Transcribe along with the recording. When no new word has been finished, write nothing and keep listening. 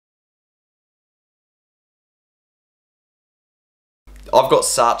I've got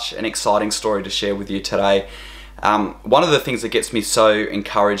such an exciting story to share with you today. One of the things that gets me so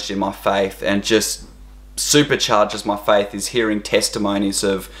encouraged in my faith and just supercharges my faith is hearing testimonies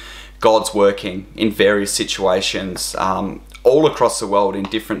of God's working in various situations all across the world in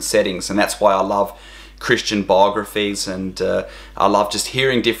different settings, and that's why I love Christian biographies, and I love just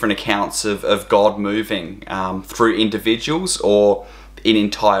hearing different accounts of God moving through individuals or in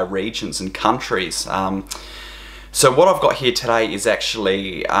entire regions and countries. So what I've got here today is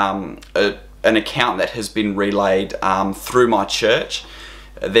actually an account that has been relayed through my church.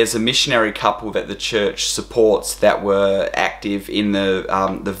 There's a missionary couple that the church supports that were active in the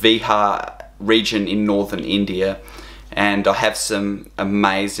Bihar region in northern India, and I have some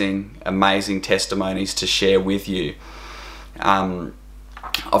amazing testimonies to share with you.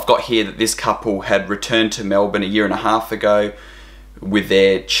 I've got here that this couple had returned to Melbourne a year and a half ago, with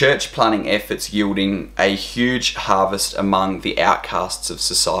their church planting efforts yielding a huge harvest among the outcasts of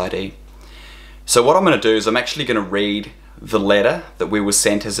society. So what I'm going to do is I'm actually going to read the letter that we were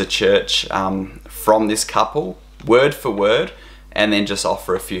sent as a church from this couple, word for word, and then just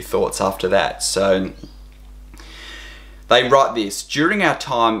offer a few thoughts after that. So they write this: during our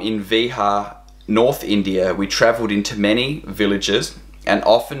time in Bihar, North India, we travelled into many villages and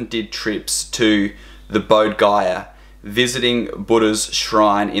often did trips to the Bodh Gaya, visiting Buddha's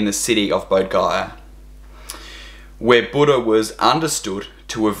shrine in the city of Bodh Gaya, where Buddha was understood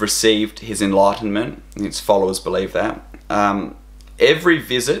to have received his enlightenment. His followers believe that. Every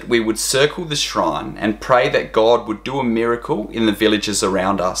visit we would circle the shrine and pray that God would do a miracle in the villages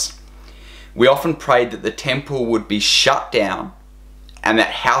around us. We often prayed that the temple would be shut down and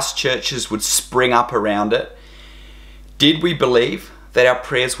that house churches would spring up around it. Did we believe that our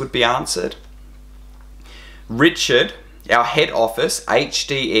prayers would be answered? Richard, our head office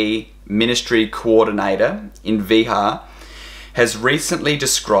HDE ministry coordinator in Bihar, has recently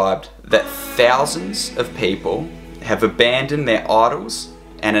described that thousands of people have abandoned their idols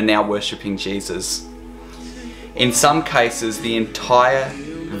and are now worshipping Jesus. In some cases, the entire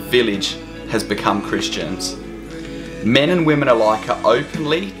village has become Christians. Men and women alike are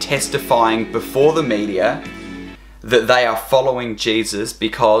openly testifying before the media that they are following Jesus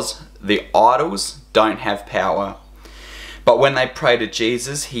because the idols don't have power. But when they pray to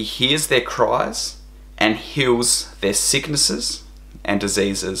Jesus, he hears their cries and heals their sicknesses and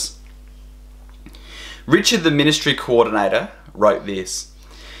diseases. Richard, the ministry coordinator, wrote this: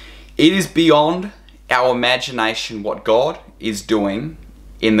 it is beyond our imagination what God is doing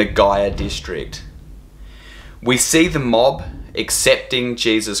in the Gaya district. We see the mob accepting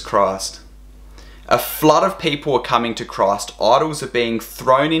Jesus Christ. A flood of people are coming to Christ. Idols are being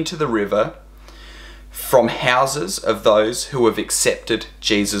thrown into the river from houses of those who have accepted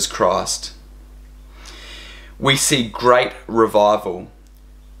Jesus Christ. We see great revival.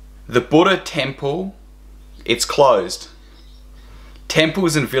 The Buddha temple, it's closed.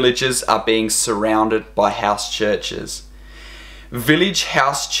 Temples and villages are being surrounded by house churches. Village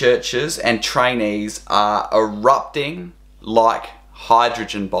house churches and trainees are erupting like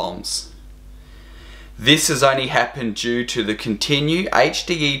hydrogen bombs. This has only happened due to the continued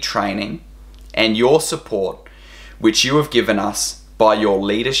HDE training and your support, which you have given us by your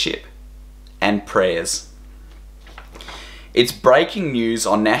leadership and prayers. It's breaking news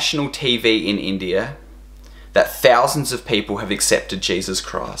on national TV in India that thousands of people have accepted Jesus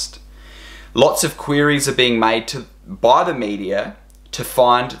Christ. Lots of queries are being made by the media to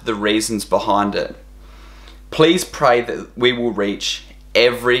find the reasons behind it. Please pray that we will reach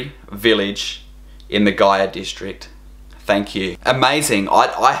every village in the Gaya district. Thank you. Amazing.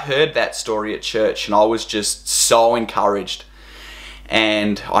 I heard that story at church and I was just so encouraged,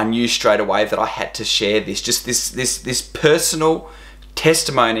 and I knew straight away that I had to share this, just this personal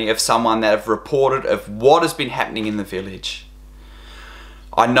testimony of someone that have reported of what has been happening in the village.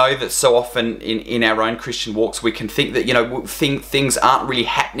 I know that so often in our own Christian walks we can think that, you know, things aren't really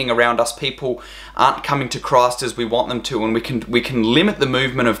happening around us. People aren't coming to Christ as we want them to, and we can limit the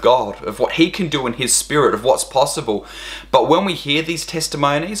movement of God, of what he can do in his spirit, of what's possible. But when we hear these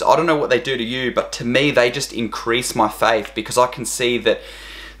testimonies, I don't know what they do to you, but to me they just increase my faith, because I can see that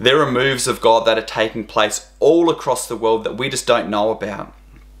there are moves of God that are taking place all across the world that we just don't know about.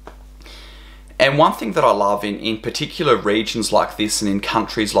 And one thing that I love in particular regions like this and in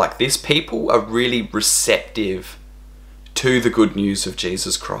countries like this, people are really receptive to the good news of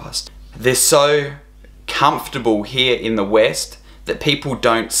Jesus Christ. They're so comfortable here in the West that people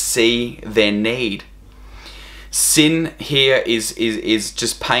don't see their need. Sin here is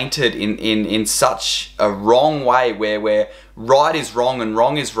just painted in such a wrong way, where right is wrong and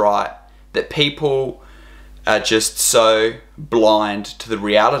wrong is right, that people are just so blind to the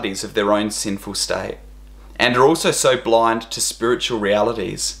realities of their own sinful state, and are also so blind to spiritual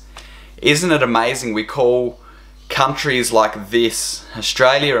realities. Isn't it amazing? We call countries like this,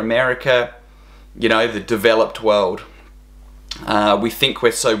 Australia, America, you know, the developed world. We think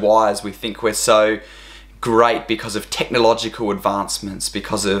we're so wise, we think we're so great because of technological advancements,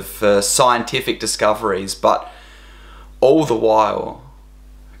 because of scientific discoveries, but all the while,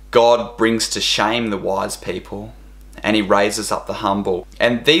 God brings to shame the wise people and he raises up the humble.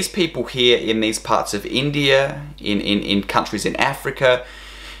 And these people here in these parts of India, in countries in Africa,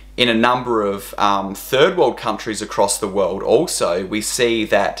 in a number of third world countries across the world also, we see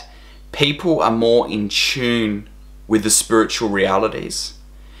that people are more in tune with the spiritual realities,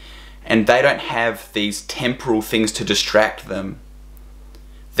 and they don't have these temporal things to distract them.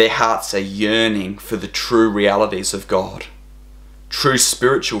 Their hearts are yearning for the true realities of God, true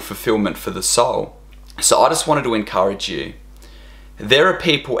spiritual fulfillment for the soul. So I just wanted to encourage you. There are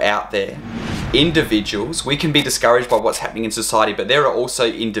people out there, individuals, we can be discouraged by what's happening in society, but there are also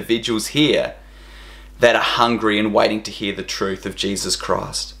individuals here that are hungry and waiting to hear the truth of Jesus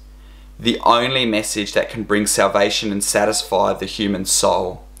Christ, the only message that can bring salvation and satisfy the human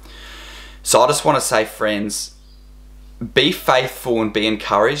soul. So I just want to say, friends, be faithful and be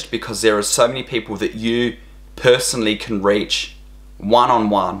encouraged, because there are so many people that you personally can reach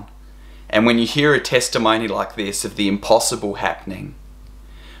one-on-one. And when you hear a testimony like this of the impossible happening,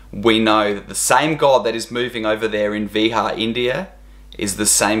 we know that the same God that is moving over there in Bihar, India, is the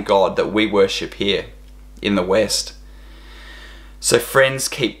same God that we worship here in the West. So friends,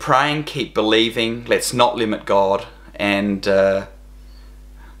 keep praying, keep believing. Let's not limit God, and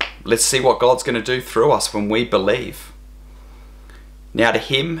let's see what God's going to do through us when we believe. Now to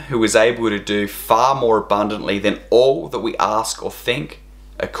him who is able to do far more abundantly than all that we ask or think,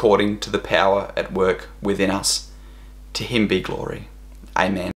 according to the power at work within us, to him be glory.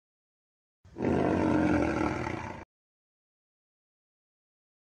 Amen.